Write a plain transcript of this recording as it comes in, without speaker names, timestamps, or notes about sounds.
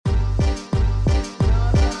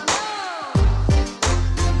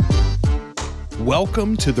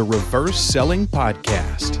Welcome to the Reverse Selling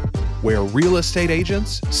Podcast, where real estate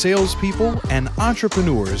agents, salespeople, and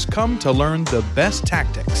entrepreneurs come to learn the best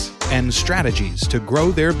tactics and strategies to grow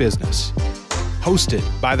their business. Hosted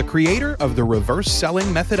by the creator of the Reverse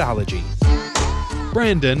Selling Methodology,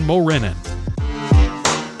 Brandon Mulrenin.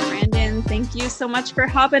 Brandon, thank you so much for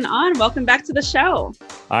hopping on. Welcome back to the show.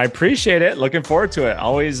 I appreciate it. Looking forward to it.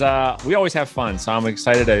 We always have fun. So I'm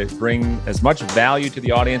excited to bring as much value to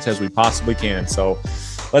the audience as we possibly can. So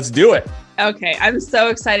let's do it. Okay. I'm so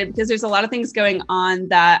excited because there's a lot of things going on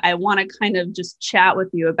that I want to kind of just chat with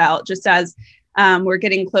you about, just as we're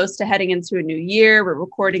getting close to heading into a new year. We're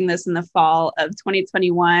recording this in the fall of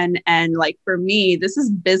 2021. And like for me, this is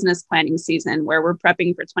business planning season where we're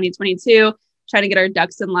prepping for 2022. Trying to get our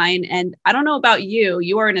ducks in line. And I don't know about you,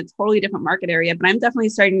 you are in a totally different market area, but I'm definitely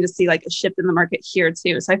starting to see like a shift in the market here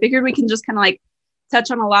too. So I figured we can just kind of like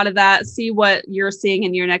touch on a lot of that, see what you're seeing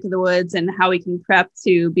in your neck of the woods and how we can prep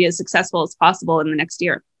to be as successful as possible in the next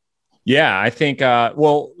year. Yeah, I think, a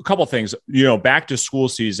couple of things, back to school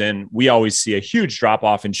season, we always see a huge drop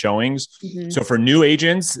off in showings. Mm-hmm. So for new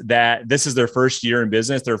agents that this is their first year in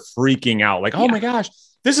business, they're freaking out like, oh my gosh,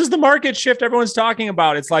 this is the market shift everyone's talking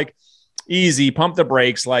about. It's like, easy, pump the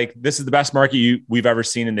brakes. Like this is the best market we've ever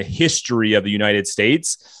seen in the history of the United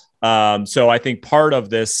States. So I think part of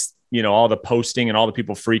this, all the posting and all the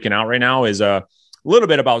people freaking out right now is a little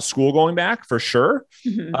bit about school going back for sure.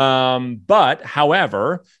 Mm-hmm. But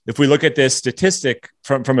however, if we look at this statistic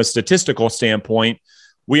from a statistical standpoint,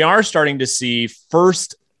 we are starting to see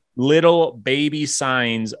first little baby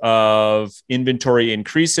signs of inventory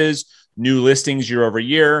increases, new listings year over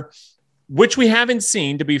year, which we haven't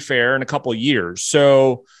seen, to be fair, in a couple of years.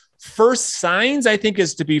 So first signs, I think,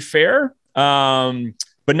 is to be fair, but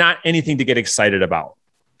not anything to get excited about.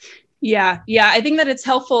 Yeah. I think that it's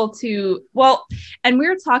helpful and we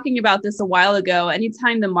were talking about this a while ago.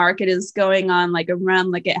 Anytime the market is going on like a run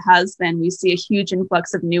like it has been, we see a huge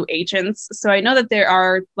influx of new agents. So I know that there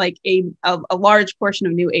are like a large portion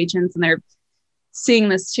of new agents, and they're seeing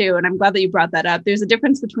this too. And I'm glad that you brought that up. There's a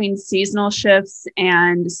difference between seasonal shifts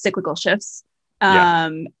and cyclical shifts.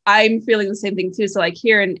 I'm feeling the same thing too. So like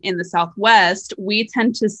here in the Southwest, we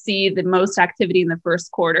tend to see the most activity in the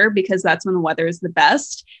first quarter because that's when the weather is the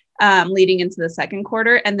best, leading into the second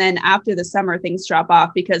quarter. And then after the summer, things drop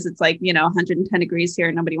off because it's like, 110 degrees here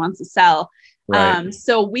and nobody wants to sell. Right.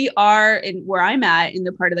 So we are where I'm at in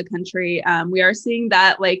the part of the country. We are seeing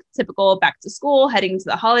that like typical back to school, heading to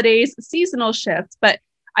the holidays, seasonal shift. But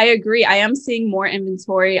I agree. I am seeing more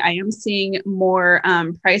inventory. I am seeing more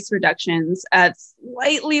price reductions at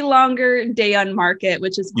slightly longer day on market,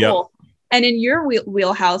 which is cool. Yep. And in your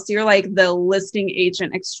wheelhouse, you're like the listing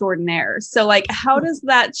agent extraordinaire. So like, how does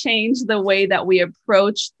that change the way that we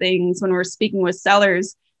approach things when we're speaking with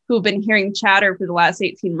sellers who've been hearing chatter for the last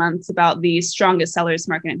 18 months about the strongest sellers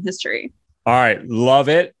market in history? All right. Love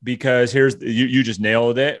it, because you just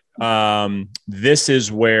nailed it. This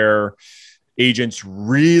is where agents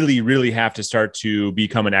really, really have to start to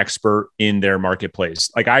become an expert in their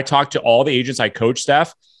marketplace. Like I talk to all the agents I coach,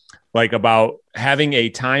 Steph, like about having a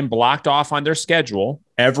time blocked off on their schedule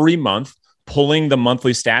every month, pulling the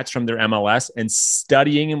monthly stats from their MLS and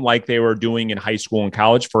studying them like they were doing in high school and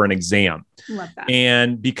college for an exam. Love that.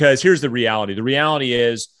 And because here's the reality. The reality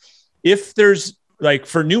is if there's like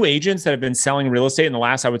for new agents that have been selling real estate in the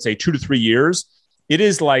last, I would say 2 to 3 years, it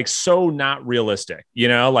is like so not realistic,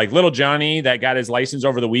 like little Johnny that got his license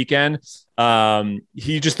over the weekend.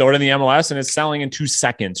 He just threw it in the MLS and it's selling in 2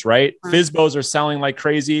 seconds, right? Mm-hmm. FSBOs are selling like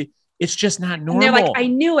crazy. It's just not normal. And they're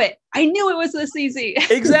like, I knew it was this easy.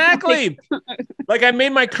 Exactly. Like I made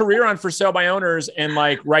my career on for sale by owners. And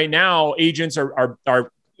like right now agents are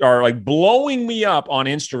like blowing me up on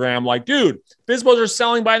Instagram. Like, dude, FSBOs are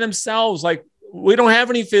selling by themselves. Like we don't have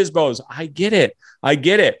any FSBOs. I get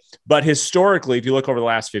it. But historically, if you look over the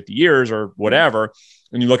last 50 years or whatever,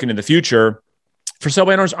 and you look into the future, for sale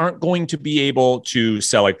by owners aren't going to be able to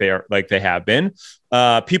sell like they have been.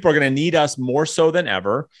 People are going to need us more so than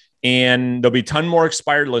ever. And there'll be a ton more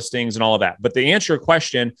expired listings and all of that. But to answer your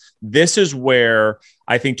question, this is where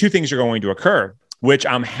I think 2 things are going to occur, which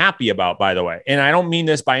I'm happy about, by the way. And I don't mean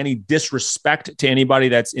this by any disrespect to anybody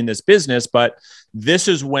that's in this business, but this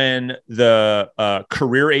is when the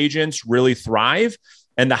career agents really thrive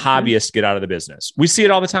and the hobbyists get out of the business. We see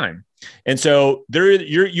it all the time. And so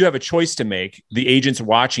you have a choice to make. The agents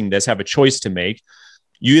watching this have a choice to make.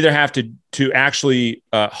 You either have to actually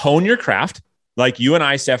hone your craft, like you and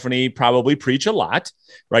I, Stephanie, probably preach a lot,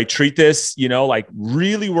 right? Treat this, like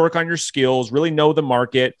really work on your skills, really know the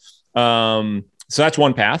market. So that's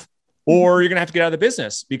one path. or you're going to have to get out of the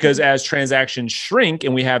business, because as transactions shrink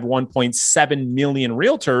and we have 1.7 million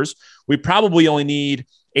realtors, we probably only need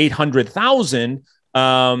 800,000.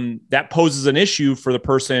 That poses an issue for the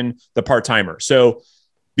person, the part-timer. So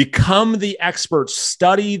become the expert,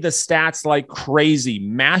 study the stats like crazy,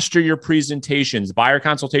 master your presentations, buyer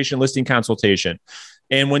consultation, listing consultation.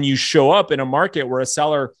 And when you show up in a market where a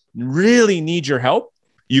seller really needs your help,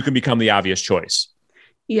 you can become the obvious choice.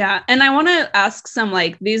 Yeah. And I want to ask some,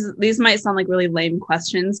 like, these might sound like really lame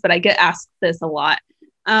questions, but I get asked this a lot.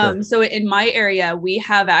 Sure. So in my area, we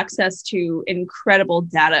have access to incredible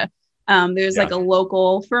data. There's like a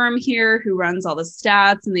local firm here who runs all the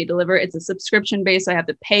stats, and they deliver. It's a subscription base. So I have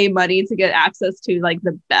to pay money to get access to like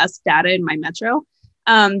the best data in my metro.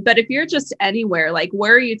 But if you're just anywhere, like,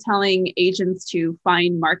 where are you telling agents to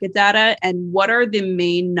find market data, and what are the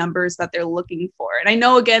main numbers that they're looking for? And I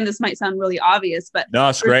know, again, this might sound really obvious, but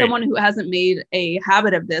no, for someone who hasn't made a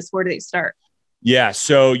habit of this, where do they start? Yeah.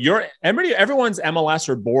 So everyone's MLS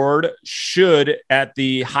or board should, at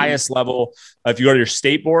the highest level, if you go to your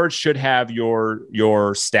state board, should have your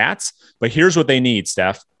stats. But here's what they need,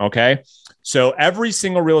 Steph. Okay. So every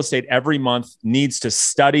single real estate every month needs to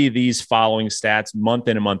study these following stats month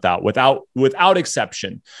in and month out, without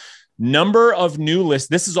exception. Number of new lists.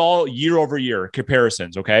 This is all year over year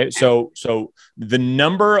comparisons. Okay. So the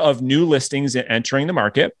number of new listings entering the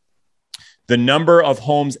market, the number of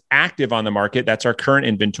homes active on the market, that's our current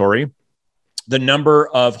inventory, the number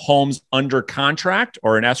of homes under contract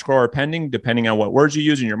or in escrow or pending, depending on what words you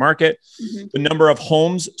use in your market, the number of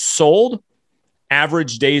homes sold,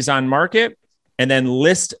 average days on market, and then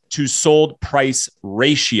list to sold price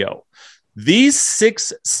ratio. These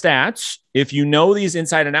 6 stats, if you know these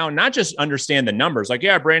inside and out, not just understand the numbers, like,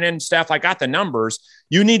 yeah, Brandon, Steph, I got the numbers.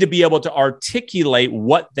 You need to be able to articulate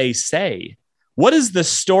what they say. What is the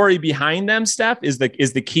story behind them, Steph, is the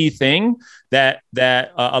key thing that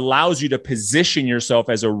allows you to position yourself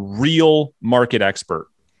as a real market expert.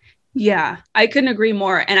 Yeah, I couldn't agree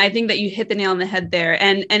more. And I think that you hit the nail on the head there.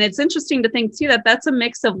 And it's interesting to think too, that that's a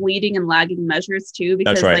mix of leading and lagging measures too,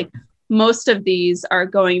 because like most of these are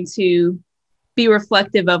going to be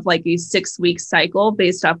reflective of like a 6-week cycle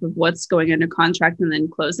based off of what's going under contract and then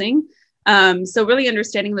closing. So really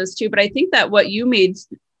understanding those two. But I think that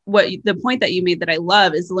the point that you made that I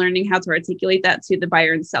love is learning how to articulate that to the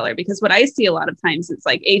buyer and seller, because what I see a lot of times, it's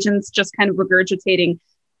like agents just kind of regurgitating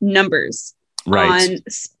numbers. Right.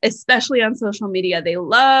 Especially on social media. They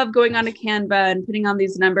love going on to Canva and putting on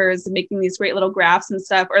these numbers and making these great little graphs and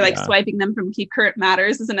stuff, or like swiping them from Keep Current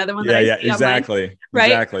Matters is another one that I see exactly. Online,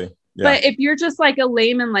 right? Exactly. Yeah. But if you're just like a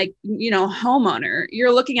layman, like, homeowner,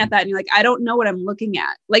 you're looking at that and you're like, I don't know what I'm looking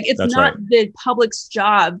at. Like, it's not the public's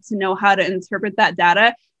job to know how to interpret that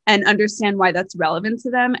data and understand why that's relevant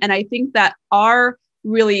to them. And I think that our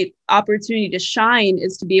really opportunity to shine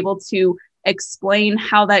is to be able to explain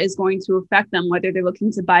how that is going to affect them, whether they're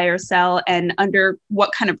looking to buy or sell, and under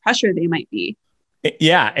what kind of pressure they might be.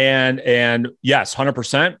 Yeah. And yes,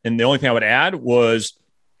 100%. And the only thing I would add was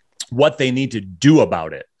what they need to do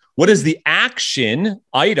about it. What is the action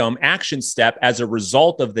step as a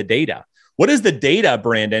result of the data? What is the data,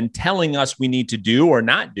 Brandon, telling us we need to do or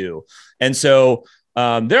not do? And so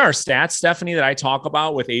there are stats, Stephanie, that I talk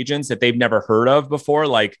about with agents that they've never heard of before,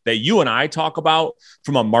 like that you and I talk about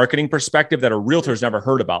from a marketing perspective that a realtor's never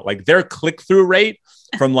heard about, like their click-through rate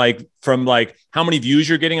from how many views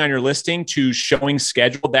you're getting on your listing to showing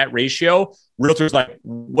scheduled, that ratio. Realtors like,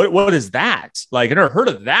 what is that? Like, I never heard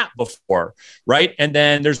of that before, right? And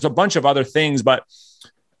then there's a bunch of other things, but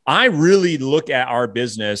I really look at our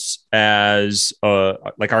business as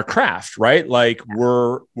like our craft, right? Like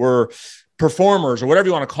we're performers or whatever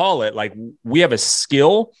you want to call it. Like, we have a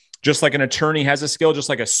skill, just like an attorney has a skill, just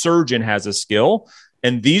like a surgeon has a skill.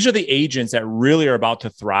 And these are the agents that really are about to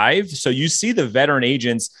thrive. So you see the veteran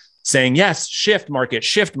agents saying, yes, shift market,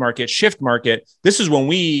 shift market, shift market. This is when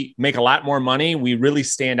we make a lot more money. We really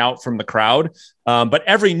stand out from the crowd. But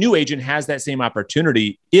every new agent has that same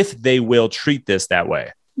opportunity if they will treat this that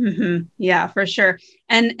way. Mm-hmm. Yeah, for sure.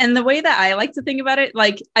 And the way that I like to think about it,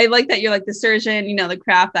 like, I like that you're like the surgeon, the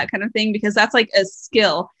craft, that kind of thing, because that's like a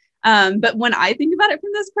skill. But when I think about it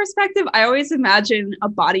from this perspective, I always imagine a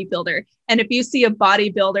bodybuilder. And if you see a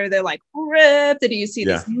bodybuilder, they're like ripped, and you see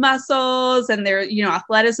these muscles and their,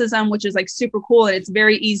 athleticism, which is like super cool. And it's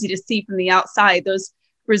very easy to see from the outside. Those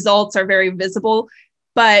results are very visible.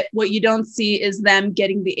 But what you don't see is them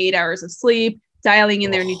getting the 8 hours of sleep, dialing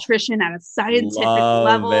in their nutrition at a scientific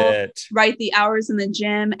level, right? The hours in the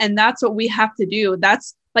gym. And that's what we have to do.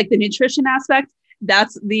 That's like the nutrition aspect.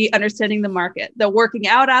 that's the understanding the market. The working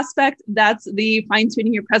out aspect, that's the fine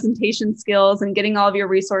tuning your presentation skills and getting all of your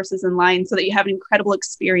resources in line so that you have an incredible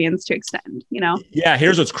experience to extend, you know? Yeah.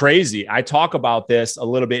 Here's what's crazy. I talk about this a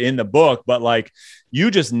little bit in the book, but like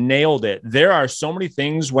you just nailed it. There are so many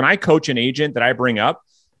things when I coach an agent that I bring up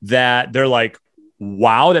that they're like,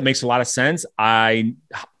 wow, that makes a lot of sense. I'm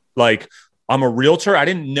a realtor. I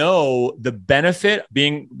didn't know the benefit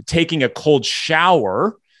taking a cold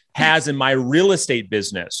shower has in my real estate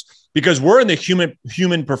business, because we're in the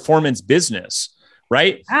human performance business,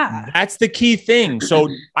 right? That's the key thing. So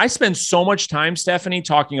I spend so much time, Stephanie,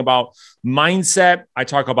 talking about mindset. I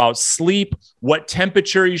talk about sleep, what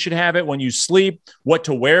temperature you should have it when you sleep, what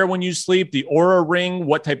to wear when you sleep, the Aura ring,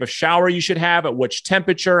 what type of shower you should have at which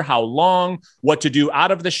temperature, how long, what to do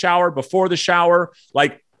out of the shower, before the shower,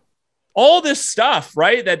 like all this stuff,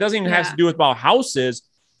 right? That doesn't even have to do with about houses,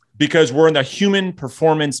 because we're in the human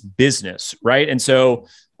performance business, right? And so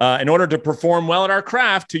in order to perform well at our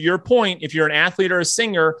craft, to your point, if you're an athlete or a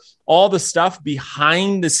singer, all the stuff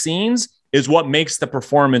behind the scenes is what makes the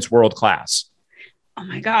performance world-class. Oh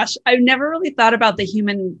my gosh. I've never really thought about the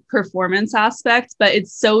human performance aspect, but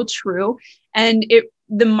it's so true. And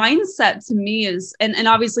the mindset to me is, and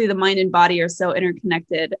obviously the mind and body are so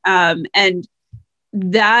interconnected. And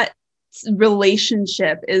that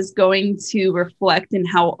relationship is going to reflect in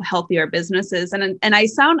how healthy our business is. And I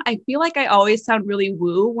feel like I always sound really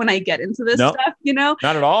woo when I get into this stuff, you know?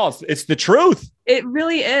 Not at all. It's the truth. It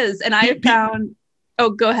really is. And I have found, oh,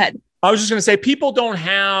 go ahead. I was just going to say, people don't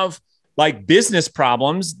have like business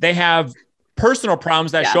problems. They have personal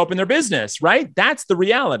problems that show up in their business, right? That's the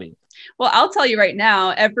reality. Well, I'll tell you right now,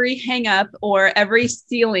 every hang up or every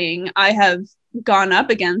ceiling I have gone up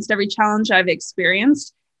against, every challenge I've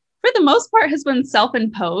experienced, for the most part has been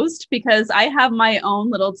self-imposed, because I have my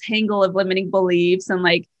own little tangle of limiting beliefs and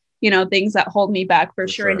like, you know, things that hold me back for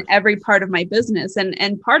sure in every part of my business.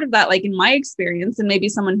 And part of that, like in my experience, and maybe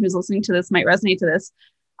someone who's listening to this might resonate to this,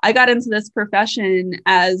 I got into this profession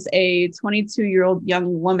as a 22-year-old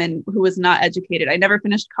young woman who was not educated. I never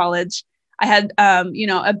finished college. I had,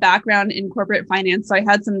 a background in corporate finance. So I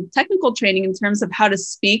had some technical training in terms of how to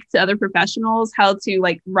speak to other professionals, how to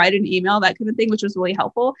like write an email, that kind of thing, which was really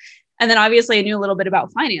helpful. And then obviously I knew a little bit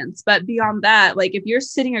about finance, but beyond that, like if you're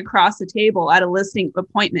sitting across the table at a listing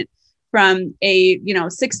appointment from a,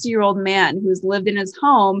 60-year-old man who's lived in his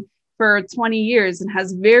home for 20 years and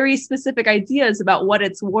has very specific ideas about what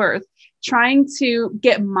it's worth, trying to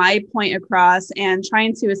get my point across and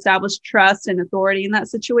trying to establish trust and authority in that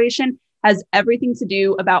situation has everything to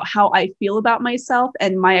do about how I feel about myself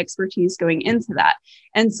and my expertise going into that.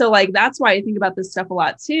 And so like, that's why I think about this stuff a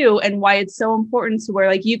lot too. And why it's so important to where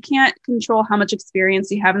like, you can't control how much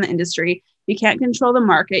experience you have in the industry. You can't control the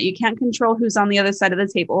market. You can't control who's on the other side of the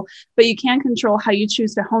table, but you can control how you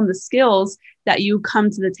choose to hone the skills that you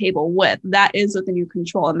come to the table with. That is within your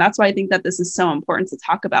control. And that's why I think that this is so important to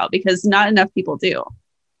talk about, because not enough people do.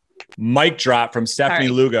 Mic drop from Stephanie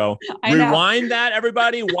Lugo. Rewind that,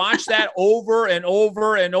 everybody. Watch that over and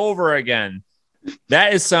over and over again.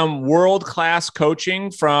 That is some world-class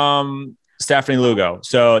coaching from Stephanie Lugo.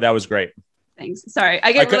 So that was great. Thanks. Sorry.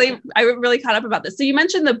 I really caught up about this. So you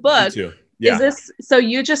mentioned the book. Me too. Yeah. So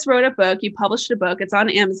you just wrote a book, you published a book, it's on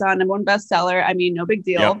Amazon, #1 bestseller. I mean, no big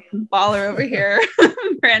deal. Yep. Baller over here.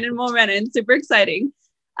 Brandon Mulrenin, super exciting.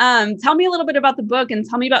 Tell me a little bit about the book and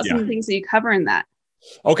tell me about some of the things that you cover in that.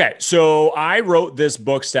 Okay. So I wrote this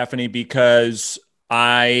book, Stephanie, because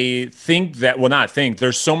I think that,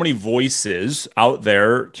 there's so many voices out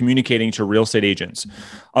there communicating to real estate agents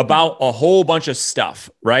about a whole bunch of stuff,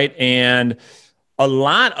 right? And a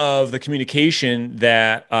lot of the communication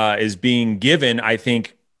that is being given, I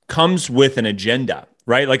think, comes with an agenda,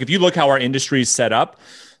 right? Like if you look how our industry is set up,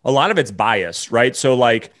 a lot of it's bias, right? So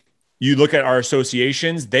like, you look at our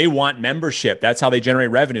associations, they want membership. That's how they generate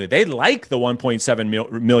revenue. They like the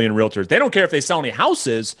 1.7 million realtors. They don't care if they sell any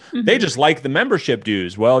houses. Mm-hmm. They just like the membership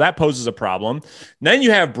dues. Well, that poses a problem. And then you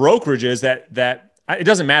have brokerages that it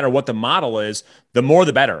doesn't matter what the model is, the more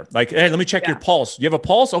the better. Like, hey, let me check your pulse. You have a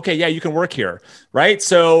pulse? Okay, yeah, you can work here, right?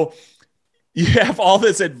 So you have all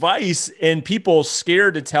this advice and people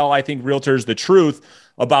scared to tell, I think, realtors the truth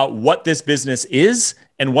about what this business is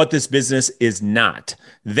and what this business is not.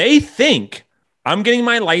 They think, I'm getting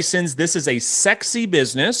my license, this is a sexy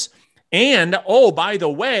business, and oh, by the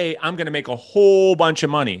way, I'm going to make a whole bunch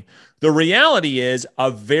of money. The reality is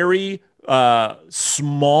a very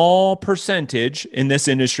small percentage in this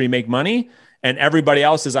industry make money, and everybody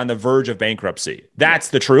else is on the verge of bankruptcy. That's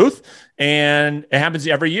the truth. And it happens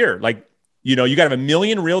every year. Like You know, you got to have 1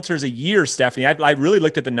 million realtors a year, Stephanie. I really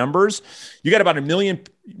looked at the numbers. You got about 1 million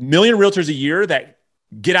realtors a year that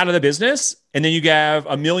get out of the business. And then you have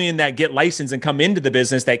 1 million that get licensed and come into the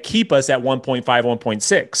business that keep us at 1.5,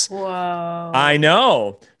 1.6. Whoa. I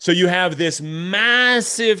know. So you have this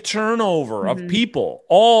massive turnover of people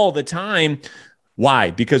all the time.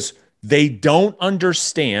 Why? Because they don't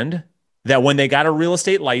understand that when they got a real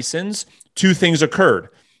estate license, two things occurred.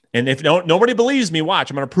 And if nobody believes me, watch,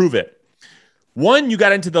 I'm going to prove it. One, you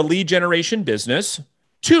got into the lead generation business.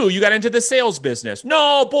 Two, you got into the sales business.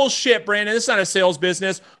 No, bullshit, Brandon. This is not a sales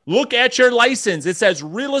business. Look at your license. It says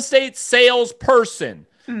real estate salesperson.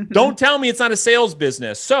 Don't tell me it's not a sales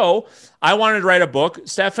business. So I wanted to write a book,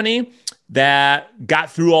 Stephanie, that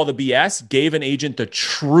got through all the BS, gave an agent the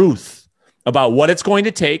truth about what it's going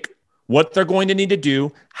to take, what they're going to need to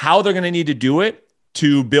do, how they're going to need to do it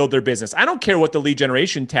to build their business. I don't care what the lead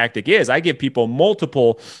generation tactic is. I give people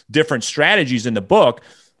multiple different strategies in the book.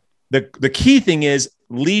 The key thing is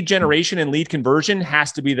lead generation and lead conversion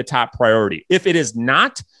has to be the top priority. If it is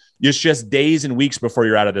not, it's just days and weeks before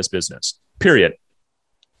you're out of this business, period.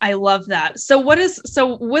 I love that. So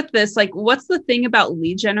with this, like, what's the thing about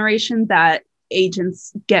lead generation that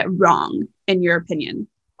agents get wrong, in your opinion?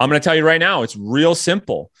 I'm going to tell you right now, it's real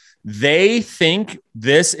simple. They think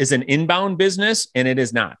this is an inbound business, and it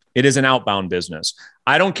is not. It is an outbound business.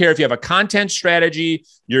 I don't care if you have a content strategy,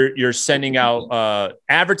 you're sending out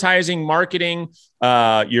advertising, marketing,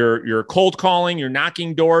 you're cold calling, you're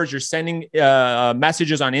knocking doors, you're sending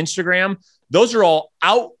messages on Instagram. Those are all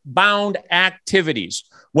outbound activities.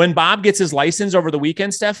 When Bob gets his license over the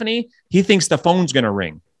weekend, Stephanie, he thinks the phone's going to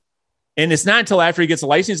ring. And it's not until after he gets a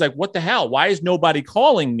license, he's like, what the hell? Why is nobody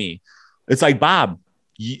calling me? It's like, Bob,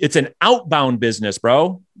 it's an outbound business,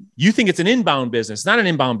 bro. You think it's an inbound business. It's not an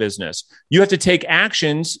inbound business. You have to take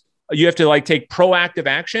actions. You have to take proactive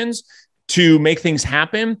actions to make things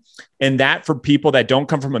happen. And that, for people that don't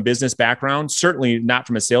come from a business background, certainly not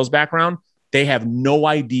from a sales background, they have no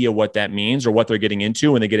idea what that means or what they're getting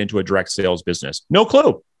into when they get into a direct sales business. No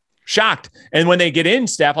clue. Shocked. And when they get in,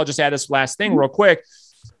 Steph, I'll just add this last thing real quick.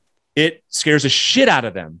 It scares the shit out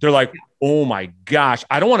of them. They're like, oh my gosh,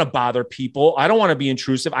 I don't want to bother people. I don't want to be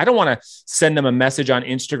intrusive. I don't want to send them a message on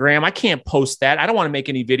Instagram. I can't post that. I don't want to make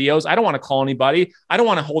any videos. I don't want to call anybody. I don't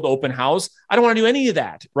want to hold open house. I don't want to do any of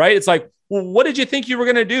that. Right? It's like, well, what did you think you were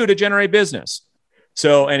going to do to generate business?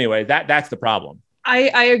 So anyway, that's the problem.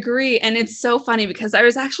 I agree. And it's so funny because I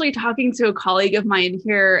was actually talking to a colleague of mine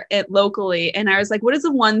here locally. And I was like, what is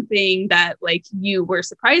the one thing that you were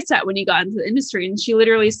surprised at when you got into the industry? And she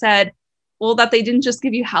literally said, well, that they didn't just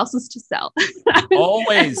give you houses to sell.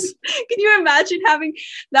 Always. Can you imagine having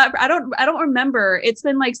that? I don't remember. It's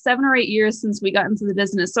been 7 or 8 years since we got into the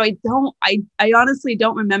business. So I honestly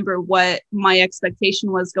don't remember what my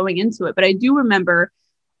expectation was going into it, but I do remember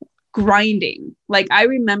grinding. I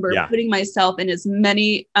remember putting myself in as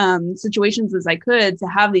many situations as I could to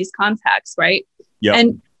have these contacts. Right. Yeah.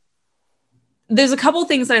 And there's a couple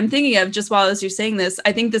things that I'm thinking of just while as you're saying this.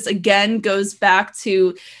 I think this again goes back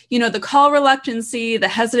to, the call reluctancy, the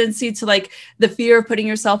hesitancy to the fear of putting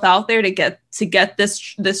yourself out there to get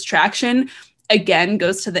this traction. Again,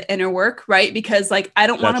 goes to the inner work, right? Because I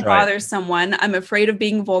don't want to bother someone. I'm afraid of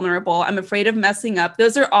being vulnerable. I'm afraid of messing up.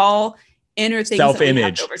 Those are all inner things.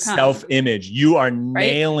 Self-image. You are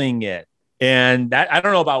nailing it. And that, I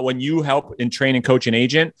don't know about when you help and train and coach an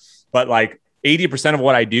agent, but 80% of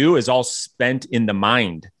what I do is all spent in the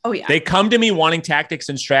mind. Oh yeah. They come to me wanting tactics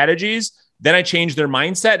and strategies. Then I change their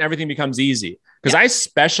mindset and everything becomes easy. Because I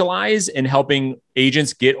specialize in helping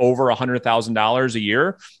agents get over $100,000 a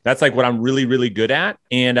year. That's what I'm really, really good at.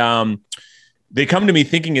 And they come to me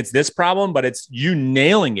thinking it's this problem, but it's you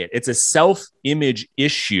nailing it. It's a self-image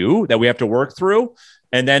issue that we have to work through.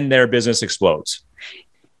 And then their business explodes.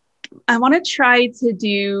 I want to try to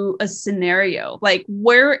do a scenario.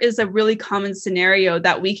 Where is a really common scenario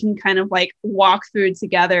that we can kind of walk through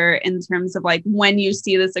together in terms of when you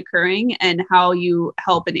see this occurring and how you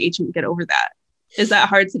help an agent get over that? Is that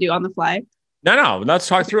hard to do on the fly? No, let's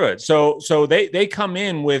talk through it. So they come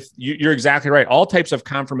in with, you're exactly right, all types of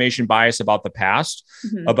confirmation bias about the past,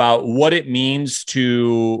 about what it means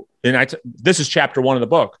to, this is chapter 1 of the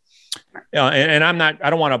book. And I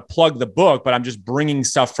don't want to plug the book, but I'm just bringing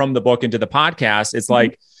stuff from the book into the podcast. It's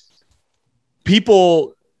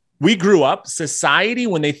people, we grew up, society,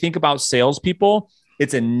 when they think about salespeople,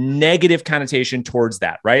 it's a negative connotation towards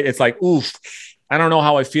that, right? It's oof, I don't know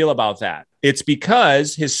how I feel about that. It's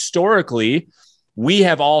because historically, we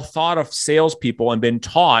have all thought of salespeople and been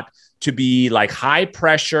taught to be high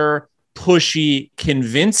pressure, pushy,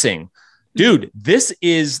 convincing. dude, this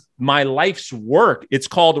is my life's work. It's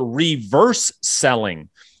called reverse selling.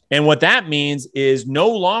 And what that means is no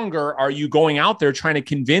longer are you going out there trying to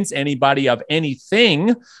convince anybody of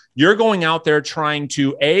anything. You're going out there trying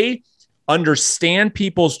to understand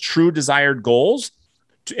people's true desired goals,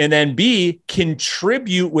 and then B,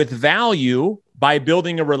 contribute with value by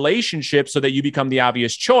building a relationship so that you become the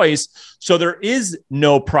obvious choice. So there is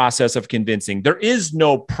no process of convincing. There is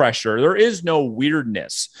no pressure. There is no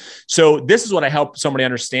weirdness. So this is what I help somebody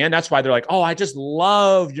understand. That's why they're like, oh, I just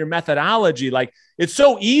love your methodology. Like, it's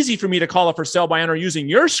so easy for me to call a for sale by owner using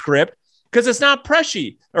your script because it's not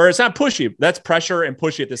pushy, or it's not pushy. That's pressure and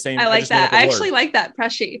pushy at the same time. I like that. I actually like that.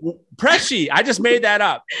 Preshy. Preshy. I just made that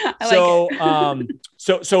up. So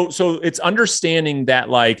it's understanding that,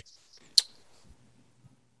 like,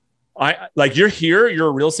 you're here, you're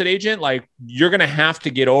a real estate agent. Like, you're going to have to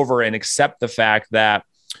get over and accept the fact that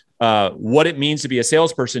what it means to be a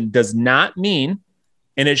salesperson does not mean,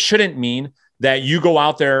 and it shouldn't mean, that you go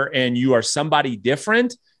out there and you are somebody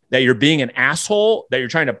different, that you're being an asshole, that you're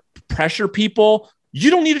trying to pressure people.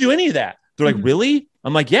 You don't need to do any of that. They're like, really?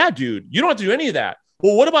 I'm like, yeah, dude, you don't have to do any of that.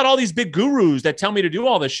 Well, what about all these big gurus that tell me to do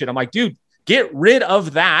all this shit? I'm like, dude, get rid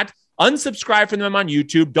of that. Unsubscribe from them on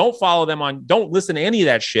YouTube. Don't follow them don't listen to any of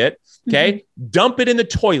that shit. Okay. Dump it in the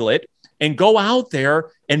toilet and go out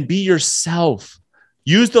there and be yourself.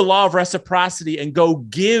 Use the law of reciprocity and go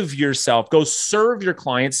give yourself, go serve your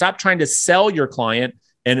client. Stop trying to sell your client,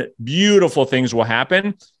 and beautiful things will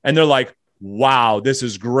happen. And they're like, wow, this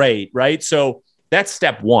is great. Right. So that's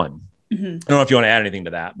step one. I don't know if you want to add anything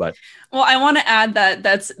to that, but. Well, I want to add that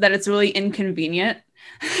it's really inconvenient.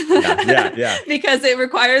 Yeah. Because it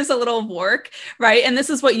requires a little work, right? And this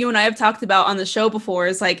is what you and I have talked about on the show before,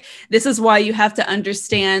 is like, this is why you have to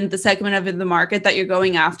understand the segment of the market that you're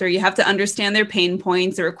going after. You have to understand their pain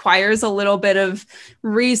points. It requires a little bit of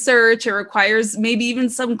research. It requires maybe even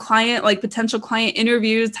some potential client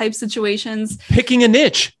interviews type situations. Picking a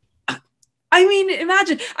niche. I mean,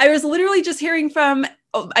 imagine, I was literally just hearing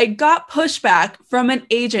I got pushback from an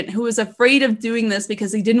agent who was afraid of doing this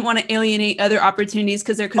because he didn't want to alienate other opportunities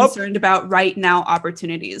because they're concerned about right now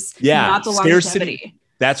opportunities. Yeah. Not the Scarcity. longevity.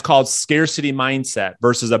 That's called scarcity mindset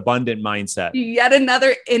versus abundant mindset. Yet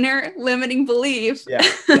another inner limiting belief.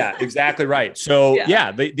 Yeah, exactly right. So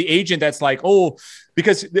the agent that's like, oh,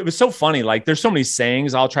 because it was so funny. Like, there's so many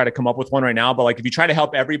sayings. I'll try to come up with one right now, but like, if you try to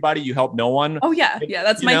help everybody, you help no one. Oh yeah.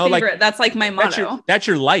 That's my favorite. Like, that's like my motto. That's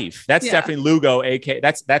your life. That's Stephanie Lugo,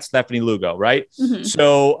 that's Stephanie Lugo, right?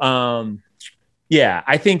 So,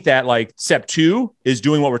 I think that, like, step 2 is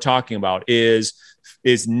doing what we're talking about, is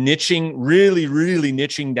niching, really, really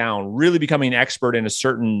niching down, really becoming an expert in a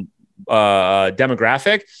certain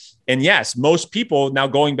demographic. And yes, most people, now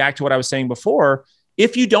going back to what I was saying before,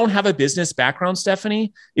 if you don't have a business background,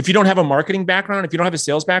 Stephanie, if you don't have a marketing background, if you don't have a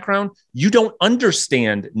sales background, you don't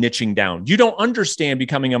understand niching down. You don't understand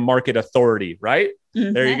becoming a market authority, right?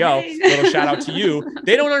 There you go. Little shout out to you.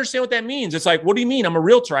 They don't understand what that means. It's like, what do you mean? I'm a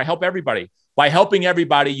realtor. I help everybody. By helping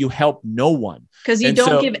everybody, you help no one. Because you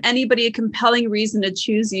don't give anybody a compelling reason to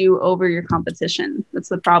choose you over your competition. That's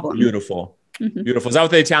the problem. Beautiful. Beautiful. Is that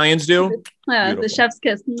what the Italians do? The chef's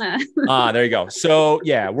kiss. There you go. So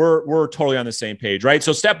yeah, we're totally on the same page, right?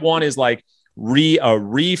 So step 1 is like a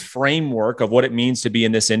reframework of what it means to be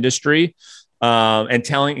in this industry,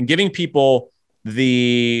 and giving people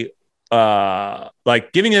the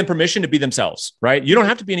giving them permission to be themselves, right? You don't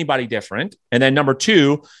have to be anybody different. And then number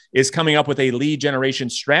 2 is coming up with a lead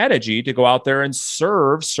generation strategy to go out there and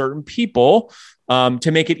serve certain people,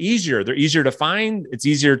 to make it easier. They're easier to find. It's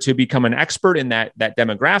easier to become an expert in that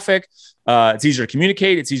demographic. It's easier to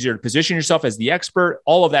communicate. It's easier to position yourself as the expert.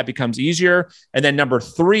 All of that becomes easier. And then number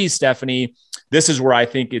 3, Stephanie, this is where I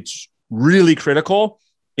think it's really critical,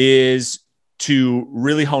 is to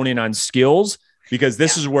really hone in on skills, because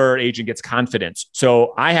this is where an agent gets confidence.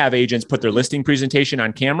 So I have agents put their listing presentation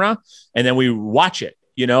on camera, and then we watch it,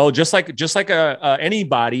 just like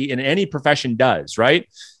anybody in any profession does, right?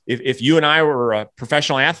 If you and I were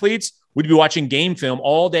professional athletes, we'd be watching game film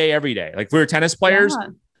all day, every day. Like, if we were tennis players,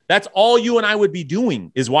 that's all you and I would be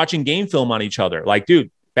doing, is watching game film on each other. Like,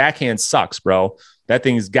 dude, backhand sucks, bro. That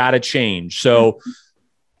thing's got to change. So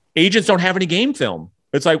agents don't have any game film.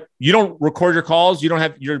 It's like, you don't record your calls. You don't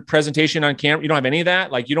have your presentation on camera. You don't have any of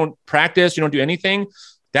that. Like, you don't practice. You don't do anything.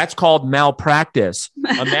 That's called malpractice.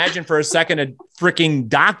 Imagine for a second, a freaking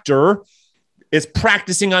doctor is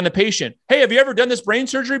practicing on the patient. Hey, have you ever done this brain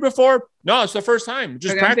surgery before? No, it's the first time.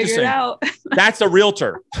 Just practicing. That's a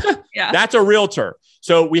realtor. That's a realtor.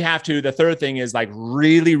 So we have to, the third thing is like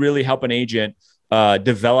really, really help an agent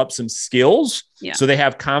develop some skills Yeah. so they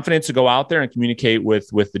have confidence to go out there and communicate with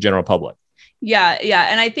the general public. Yeah. Yeah.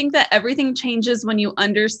 And I think that everything changes when you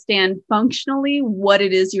understand functionally what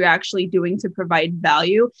it is you're actually doing to provide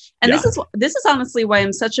value. And this is honestly why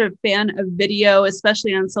I'm such a fan of video,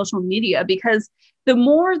 especially on social media, because the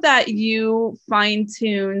more that you fine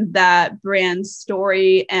tune that brand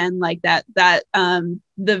story and like that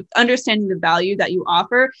the understanding the value that you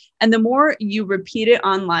offer, and the more you repeat it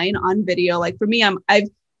online on video, like for me, I've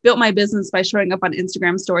built my business by showing up on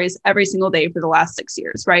Instagram stories every single day for the last 6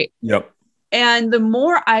 years. Right. Yep. And the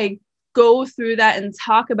more I go through that and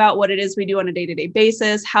talk about what it is we do on a day-to-day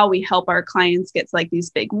basis, how we help our clients get to like these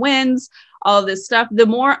big wins, all of this stuff, the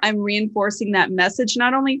more I'm reinforcing that message,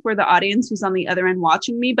 not only for the audience who's on the other end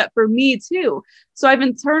watching me, but for me too. So I've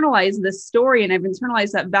internalized this story and I've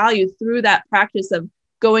internalized that value through that practice of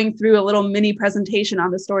going through a little mini presentation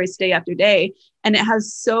on the stories day after day. And it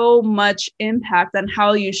has so much impact on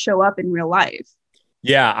how you show up in real life.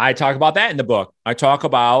 Yeah, I talk about that in the book. I talk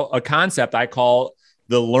about a concept I call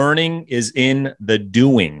the learning is in the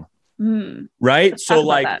doing. Right? Let's talk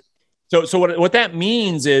about that. So what that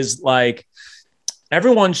means is like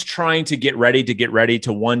everyone's trying to get ready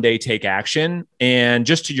to one day take action. And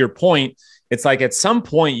just to your point, it's like at some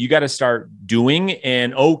point you got to start doing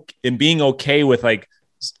and being okay with like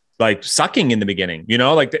sucking in the beginning,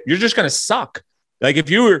 like you're just going to suck. Like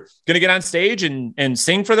if you were going to get on stage and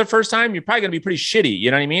sing for the first time, you're probably going to be pretty shitty.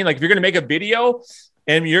 You know what I mean? Like if you're going to make a video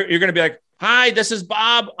and you're going to be like, hi, this is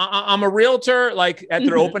Bob. I'm a realtor. Like at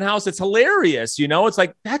their open house, it's hilarious. It's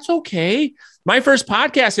like, that's okay. My first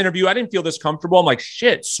podcast interview, I didn't feel this comfortable. I'm like,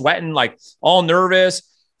 shit, sweating, like all nervous.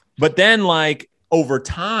 But then like over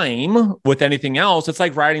time with anything else, it's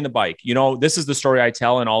like riding the bike. This is the story I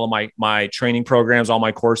tell in all of my training programs, all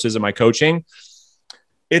my courses and my coaching.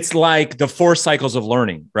 It's like the 4 cycles of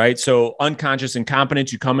learning, right? So unconscious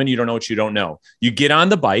incompetence, you come in, you don't know what you don't know. You get on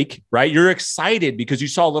the bike, right? You're excited because you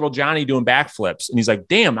saw little Johnny doing backflips and he's like,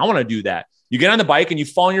 damn, I want to do that. You get on the bike and you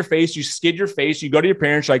fall on your face, you skid your face, you go to your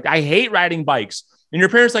parents, you're like, I hate riding bikes. And your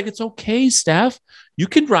parents are like, it's okay, Steph. You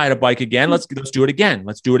can ride a bike again. Let's do it again.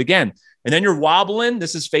 Let's do it again. And then you're wobbling.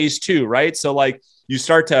 This is phase 2, right? So like you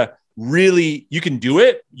start to really, you can do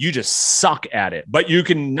it. You just suck at it, but you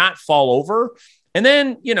can not fall over. And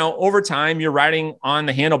then, over time, you're riding on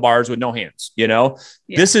the handlebars with no hands, Yeah.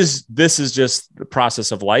 This is just the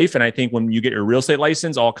process of life. And I think when you get your real estate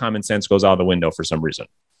license, all common sense goes out the window for some reason.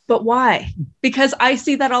 But why? Because I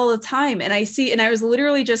see that all the time. And I was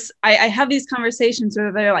literally I have these conversations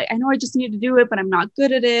where they're like, I know I just need to do it, but I'm not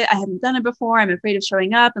good at it. I haven't done it before. I'm afraid of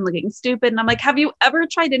showing up and looking stupid. And I'm like, have you ever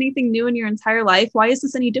tried anything new in your entire life? Why is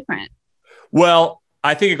this any different? Well,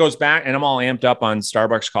 I think it goes back, and I'm all amped up on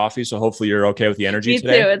Starbucks coffee. So hopefully you're okay with the energy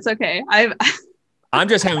today. Me too. It's okay. I'm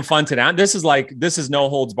just having fun today. This is no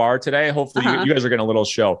holds barred today. Hopefully you guys are getting a little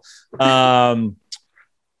show.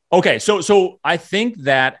 Okay. So I think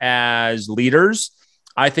that as leaders,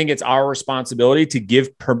 I think it's our responsibility to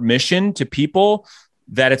give permission to people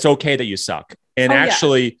that it's okay that you suck and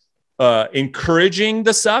encouraging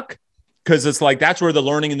the suck. Because it's like, that's where the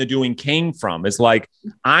learning and the doing came from. It's like,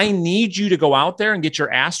 I need you to go out there and get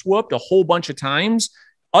your ass whooped a whole bunch of times.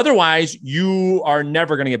 Otherwise, you are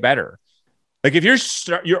never going to get better. Like if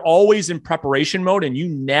you're always in preparation mode and you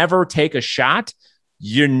never take a shot,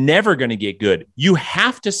 you're never going to get good. You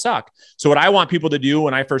have to suck. So what I want people to do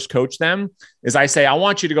when I first coach them is I say, I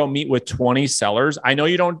want you to go meet with 20 sellers. I know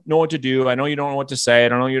you don't know what to do. I know you don't know what to say. I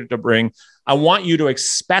don't know what to bring. I want you to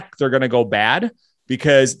expect they're going to go bad.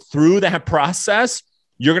 Because through that process,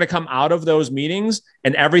 you're going to come out of those meetings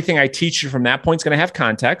and everything I teach you from that point is going to have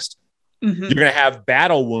context. Mm-hmm. You're going to have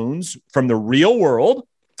battle wounds from the real world,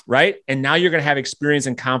 right? And now you're going to have experience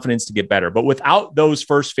and confidence to get better. But without those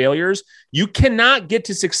first failures, you cannot get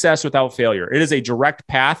to success without failure. It is a direct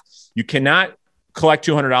path. You cannot collect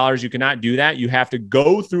 $200. You cannot do that. You have to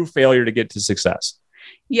go through failure to get to success.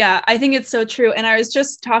 Yeah, I think it's so true. And I was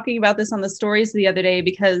just talking about this on the stories the other day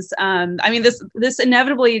because, this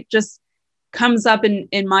inevitably just comes up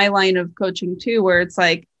in my line of coaching too, where it's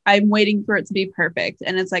like, I'm waiting for it to be perfect.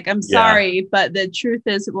 And it's like, I'm sorry, but the truth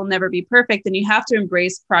is it will never be perfect. And you have to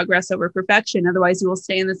embrace progress over perfection. Otherwise you will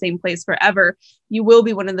stay in the same place forever. You will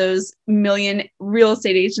be one of those million real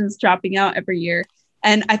estate agents dropping out every year.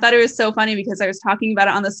 And I thought it was so funny because I was talking about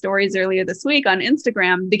it on the stories earlier this week on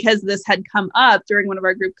Instagram because this had come up during one of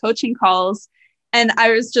our group coaching calls. And I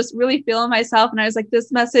was just really feeling myself. And I was like,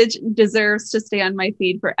 this message deserves to stay on my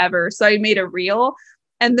feed forever. So I made a reel,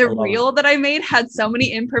 and the reel that I made had so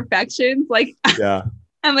many imperfections. Like,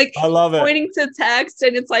 I'm like I love it. Pointing to text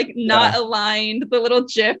and it's like not aligned. The little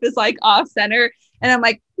GIF is like off center. And I'm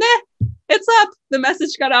like, it's up. The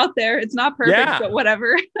message got out there. It's not perfect, but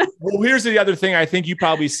whatever. Well, here's the other thing. I think you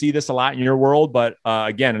probably see this a lot in your world, but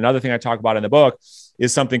again, another thing I talk about in the book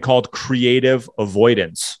is something called creative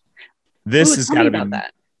avoidance. This has got to be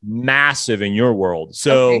massive in your world.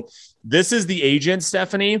 So this is the agent,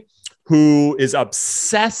 Stephanie, who is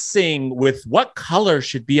obsessing with what color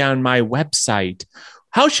should be on my website.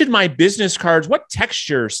 How should my business cards, what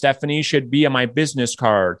texture, Stephanie, should be on my business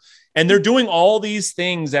card? And they're doing all these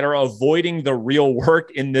things that are avoiding the real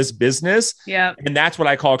work in this business. Yeah. And that's what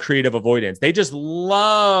I call creative avoidance. They just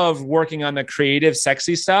love working on the creative,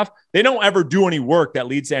 sexy stuff. They don't ever do any work that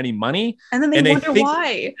leads to any money. And then they wonder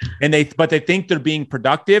why. But they think they're being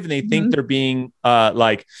productive, and they think they're being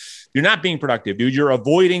you're not being productive, dude. You're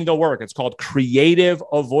avoiding the work. It's called creative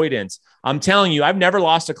avoidance. I'm telling you, I've never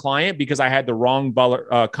lost a client because I had the wrong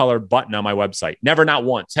color button on my website. Never, not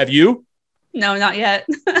once. Have you? No, not yet.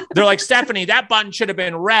 They're like, Stephanie, that button should have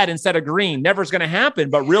been red instead of green. Never is going to happen.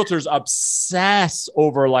 But realtors obsess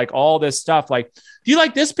over like all this stuff. Like, do you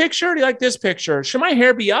like this picture? Do you like this picture? Should my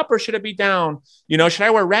hair be up or should it be down? You know, should I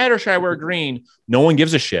wear red or should I wear green? No one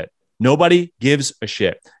gives a shit. Nobody gives a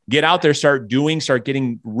shit. Get out there, start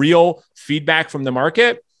getting real feedback from the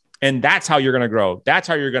market. And that's how you're going to grow. That's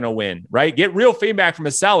how you're going to win, right? Get real feedback from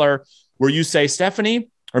a seller where you say, Stephanie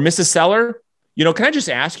or Mrs. Seller, you know, can I just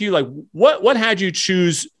ask you, like, what had you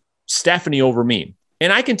choose Stephanie over me?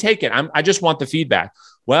 And I can take it. I just want the feedback.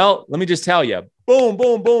 Well, let me just tell you, boom,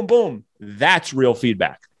 boom, boom, boom. That's real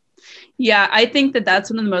feedback. Yeah, I think that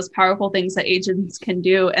that's one of the most powerful things that agents can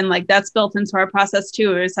do. And like, that's built into our process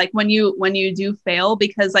too. It's like when you do fail,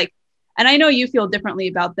 because like, and I know you feel differently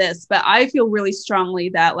about this, but I feel really strongly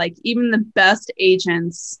that like even the best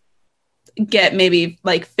agents get maybe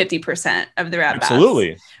like 50% of their at-bats.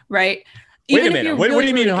 Absolutely. Right. Wait a minute. What do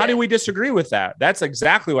you mean? How do we disagree with that? That's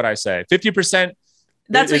exactly what I say. 50%.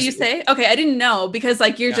 That's what you say? Okay. I didn't know, because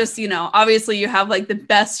like, you're just, you know, obviously you have like the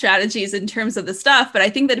best strategies in terms of the stuff, but I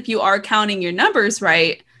think that if you are counting your numbers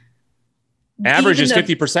right. Average is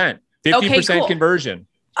 50%, 50% conversion.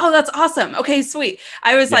 Oh, that's awesome. Okay, sweet.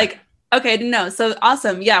 I was like, okay, I didn't know. So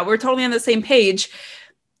awesome. Yeah. We're totally on the same page.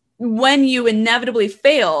 When you inevitably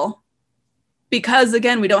fail, because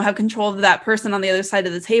again, we don't have control of that person on the other side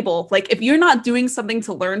of the table. Like if you're not doing something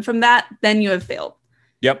to learn from that, then you have failed.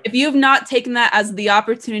 Yep. If you have not taken that as the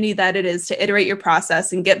opportunity that it is to iterate your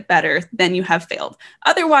process and get better, then you have failed.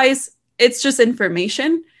 Otherwise, it's just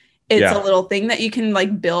information. It's a little thing that you can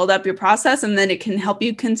like build up your process, and then it can help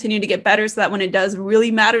you continue to get better so that when it does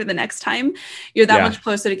really matter the next time, you're that much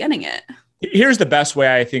closer to getting it. Here's the best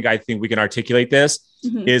way I think we can articulate this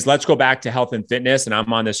is let's go back to health and fitness. And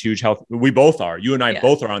I'm on this huge health. We both are. You and I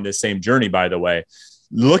both are on this same journey, by the way.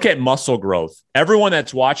 Look at muscle growth. Everyone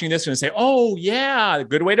that's watching this is going to say, oh yeah,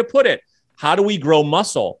 good way to put it. How do we grow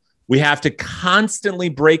muscle? We have to constantly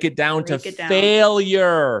break it down to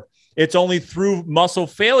failure. It's only through muscle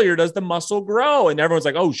failure does the muscle grow. And everyone's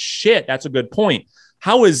like, oh shit, that's a good point.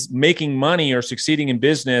 How is making money or succeeding in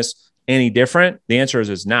business any different? The answer is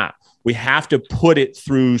it's not. We have to put it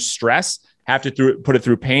through stress, put it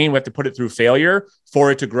through pain. We have to put it through failure for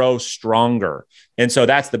it to grow stronger. And so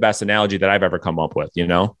that's the best analogy that I've ever come up with, you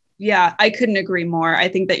know? Yeah, I couldn't agree more. I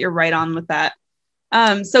think that you're right on with that.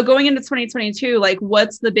 So going into 2022, like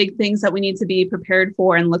what's the big things that we need to be prepared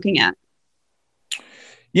for and looking at?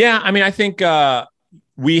 Yeah, I mean, I think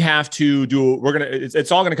we have to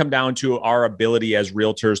it's all going to come down to our ability as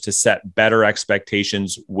realtors to set better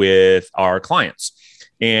expectations with our clients.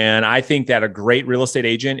 And I think that a great real estate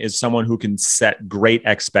agent is someone who can set great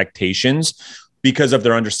expectations because of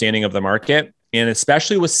their understanding of the market. And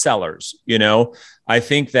especially with sellers, you know, I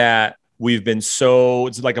think that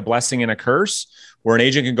it's like a blessing and a curse where an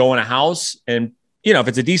agent can go in a house and, you know, if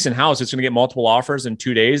it's a decent house, it's going to get multiple offers in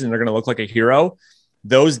 2 days and they're going to look like a hero.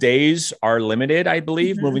 Those days are limited, I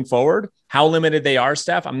believe, moving forward. How limited they are,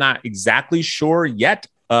 Steph, I'm not exactly sure yet,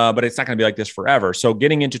 but it's not going to be like this forever. So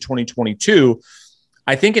getting into 2022,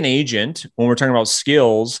 I think an agent, when we're talking about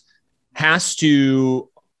skills, has to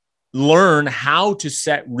learn how to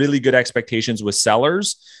set really good expectations with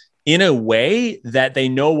sellers in a way that they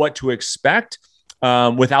know what to expect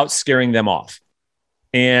without scaring them off.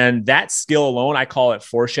 And that skill alone, I call it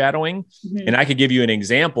foreshadowing. And I could give you an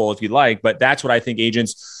example if you'd like, but that's what I think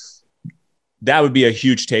that would be a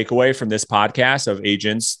huge takeaway from this podcast of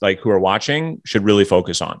agents like who are watching should really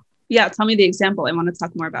focus on. Yeah. Tell me the example. I want to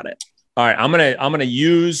talk more about it. All right. I'm going to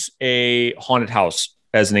use a haunted house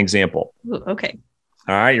as an example. Ooh, okay.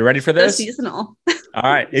 All right. You ready for this? So seasonal. All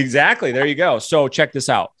right. Exactly. There you go. So check this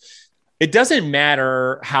out. It doesn't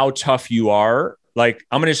matter how tough you are. Like,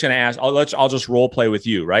 I'm just going to ask, I'll just role play with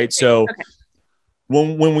you. Right. So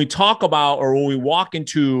when we talk about, or when we walk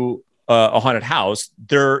into a haunted house,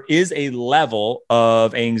 there is a level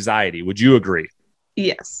of anxiety. Would you agree?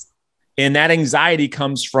 Yes. And that anxiety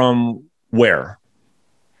comes from where?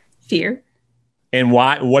 Fear. And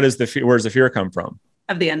why? What is the fear? Where does the fear come from?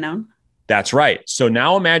 Of the unknown. That's right. So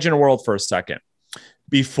now imagine a world for a second.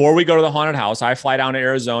 Before we go to the haunted house, I fly down to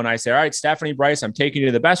Arizona. I say, all right, Stephanie, Bryce, I'm taking you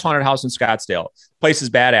to the best haunted house in Scottsdale. Place is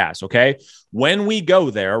badass. Okay. When we go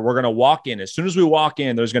there, we're going to walk in. As soon as we walk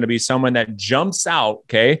in, there's going to be someone that jumps out.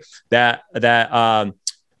 Okay. That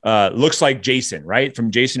looks like Jason, right?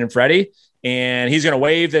 From Jason and Freddy. And he's going to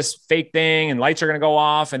wave this fake thing and lights are going to go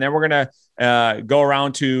off. And then we're going to go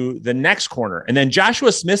around to the next corner. And then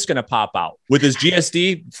Joshua Smith's going to pop out with his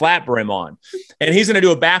GSD flat brim on. And he's going to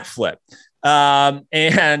do a backflip.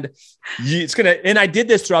 And it's going to, and I did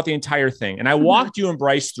this throughout the entire thing. And I walked you and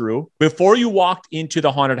Bryce through before you walked into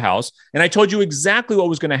the haunted house. And I told you exactly what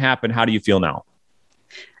was going to happen. How do you feel now?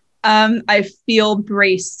 I feel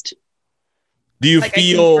braced. Do you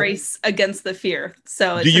feel brace against the fear?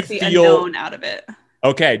 So it do you took the feel unknown out of it.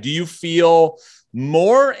 Okay. Do you feel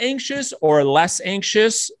more anxious or less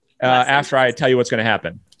anxious after I tell you what's going to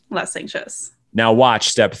happen? Less anxious. Now watch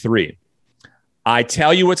step 3. I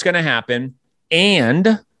tell you what's going to happen,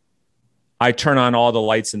 and I turn on all the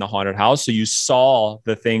lights in the haunted house. So you saw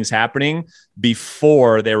the things happening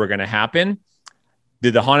before they were going to happen.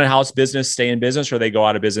 Did the haunted house business stay in business, or they go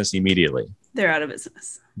out of business immediately? They're out of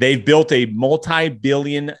business. They've built a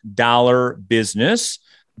multi-billion-dollar business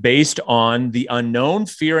based on the unknown,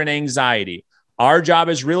 fear, and anxiety. Our job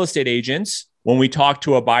as real estate agents, when we talk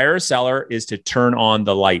to a buyer or seller, is to turn on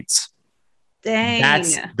the lights. Dang.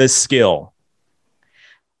 That's the skill.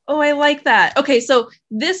 Oh, I like that. Okay. So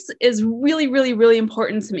this is really, really, really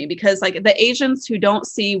important to me because like the agents who don't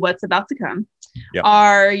see what's about to come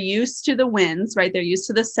are used to the wins, right? They're used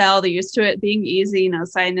to the sell. They're used to it being easy,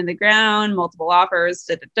 sign in the ground, multiple offers,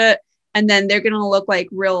 and then they're going to look like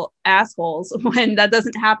real assholes when that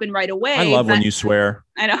doesn't happen right away. I love when you swear.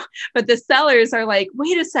 I know, but the sellers are like,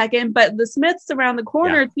 wait a second, but the Smiths around the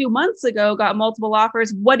corner 2 months ago got multiple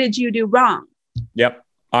offers. What did you do wrong? Yep.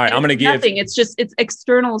 All right, I'm going to give nothing. It's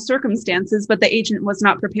external circumstances, but the agent was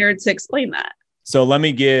not prepared to explain that. So let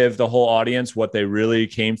me give the whole audience what they really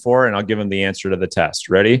came for, and I'll give them the answer to the test.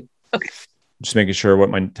 Ready? Okay. Just making sure what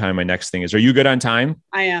my next thing is. Are you good on time?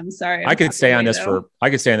 I am. Sorry. I could stay on this for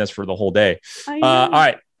the whole day. All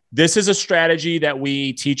right. This is a strategy that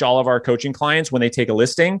we teach all of our coaching clients when they take a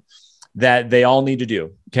listing that they all need to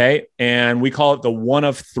do. Okay. And we call it the 1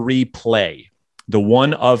 of 3 play. The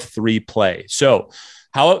 1 of 3 play. So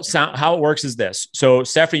how it works is this. So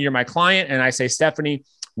Stephanie, you're my client. And I say, Stephanie,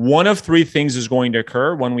 1 of 3 things is going to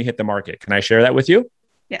occur when we hit the market. Can I share that with you?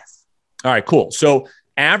 Yes. All right, cool. So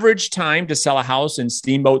average time to sell a house in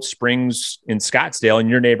Steamboat Springs in Scottsdale, in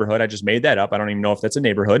your neighborhood, I just made that up. I don't even know if that's a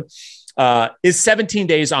neighborhood, is 17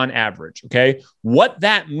 days on average. Okay. What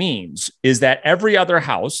that means is that every other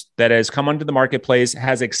house that has come onto the marketplace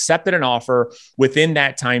has accepted an offer within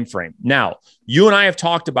that time frame. Now, you and I have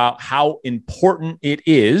talked about how important it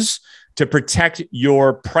is to protect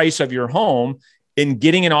your price of your home in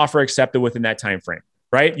getting an offer accepted within that time frame,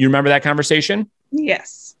 right? You remember that conversation?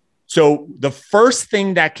 Yes. So the first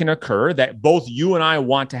thing that can occur that both you and I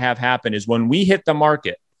want to have happen is when we hit the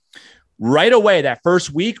market, right away, that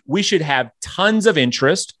first week, we should have tons of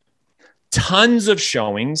interest, tons of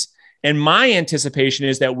showings. And my anticipation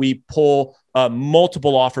is that we pull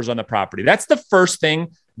multiple offers on the property. That's the first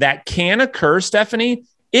thing that can occur, Stephanie,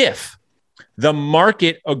 if the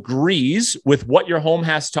market agrees with what your home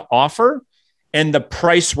has to offer and the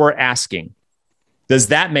price we're asking. Does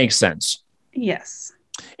that make sense? Yes.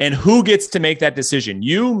 And who gets to make that decision?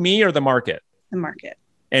 You, me, or the market? The market.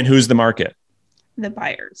 And who's the market? The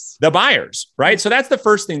buyers. The buyers, right? So that's the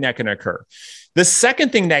first thing that can occur. The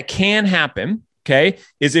second thing that can happen, okay,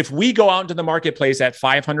 is if we go out into the marketplace at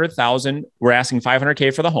 500,000, we're asking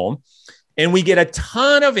 500K for the home, and we get a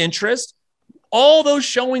ton of interest, all those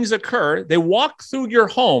showings occur, they walk through your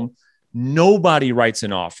home, nobody writes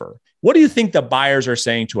an offer. What do you think the buyers are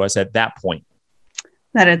saying to us at that point?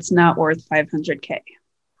 That it's not worth 500K.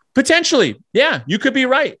 Potentially. Yeah, you could be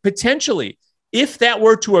right. Potentially. If that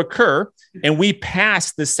were to occur and we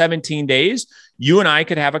pass the 17 days, you and I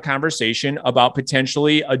could have a conversation about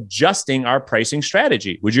potentially adjusting our pricing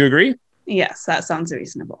strategy. Would you agree? Yes, that sounds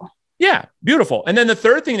reasonable. Yeah, beautiful. And then the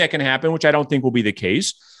third thing that can happen, which I don't think will be the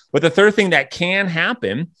case, but the third thing that can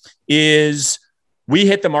happen is we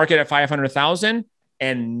hit the market at 500,000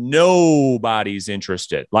 and nobody's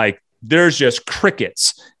interested. Like there's just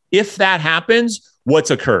crickets. If that happens, what's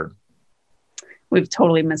occurred? We've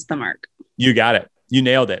totally missed the mark. You got it. You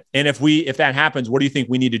nailed it. And if that happens, what do you think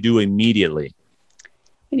we need to do immediately?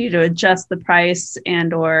 We need to adjust the price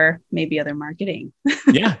and or maybe other marketing.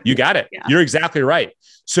 Yeah, you got it. Yeah. You're exactly right.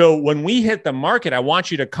 So when we hit the market, I want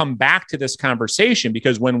you to come back to this conversation,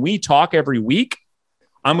 because when we talk every week,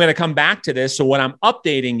 I'm going to come back to this. So when I'm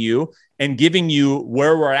updating you and giving you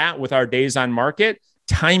where we're at with our days on market,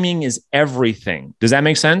 timing is everything. Does that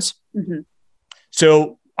make sense? Mm-hmm.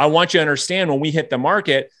 So I want you to understand, when we hit the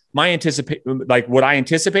market, what I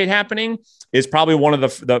anticipate happening is probably one of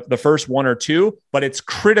the first one or two, but it's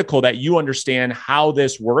critical that you understand how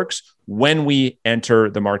this works when we enter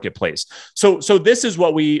the marketplace. So this is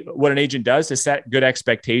what an agent does to set good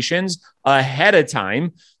expectations ahead of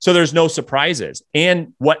time, so there's no surprises.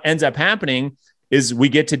 And what ends up happening is we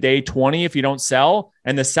get to day 20 if you don't sell,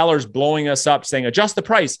 and the seller's blowing us up saying, adjust the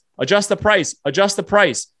price, adjust the price, adjust the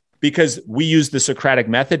price, because we use the Socratic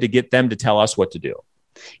method to get them to tell us what to do.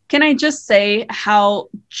 Can I just say how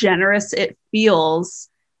generous it feels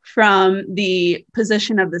from the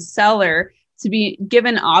position of the seller to be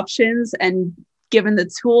given options and given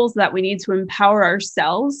the tools that we need to empower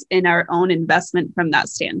ourselves in our own investment from that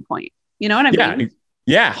standpoint? You know what I mean?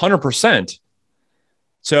 Yeah, 100%.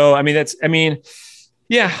 So, I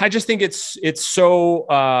just think it's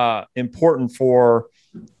so important for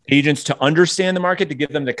agents to understand the market, to give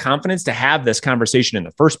them the confidence to have this conversation in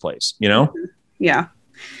the first place, you know? Yeah.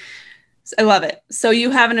 I love it. So you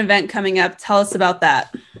have an event coming up. Tell us about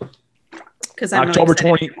that. Because I'm October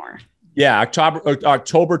really 20. Yeah, October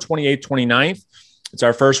 28th, 29th. It's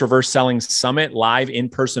our first Reverse Selling Summit live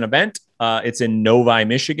in-person event. It's in Novi,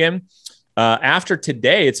 Michigan. After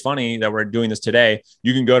today, it's funny that we're doing this today.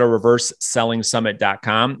 You can go to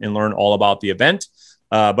reverseselling.summit.com and learn all about the event.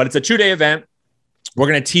 But it's a 2-day event. We're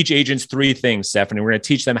going to teach agents 3 things, Stephanie. We're going to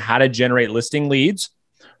teach them how to generate listing leads.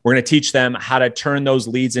 We're going to teach them how to turn those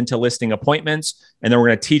leads into listing appointments. And then we're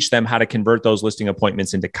going to teach them how to convert those listing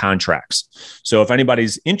appointments into contracts. So if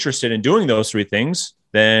anybody's interested in doing those 3 things,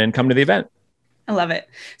 then come to the event. I love it.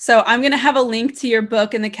 So I'm going to have a link to your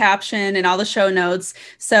book in the caption and all the show notes.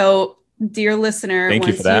 So dear listener, thank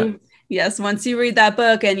you for that. Once you read that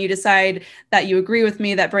book and you decide that you agree with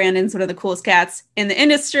me that Brandon's one of the coolest cats in the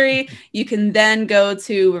industry, you can then go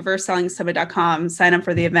to reverseselling.summit.com, sign up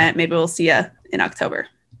for the event. Maybe we'll see you in October.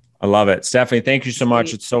 I love it. Stephanie, thank you so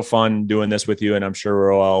much. It's so fun doing this with you, and I'm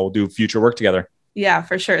sure we'll do future work together. Yeah,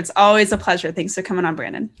 for sure. It's always a pleasure. Thanks for coming on,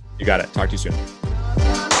 Brandon. You got it. Talk to you soon.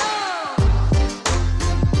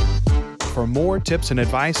 For more tips and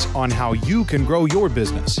advice on how you can grow your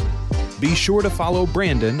business, be sure to follow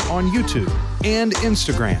Brandon on YouTube and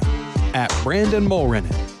Instagram at Brandon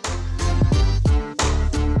Mulrenin.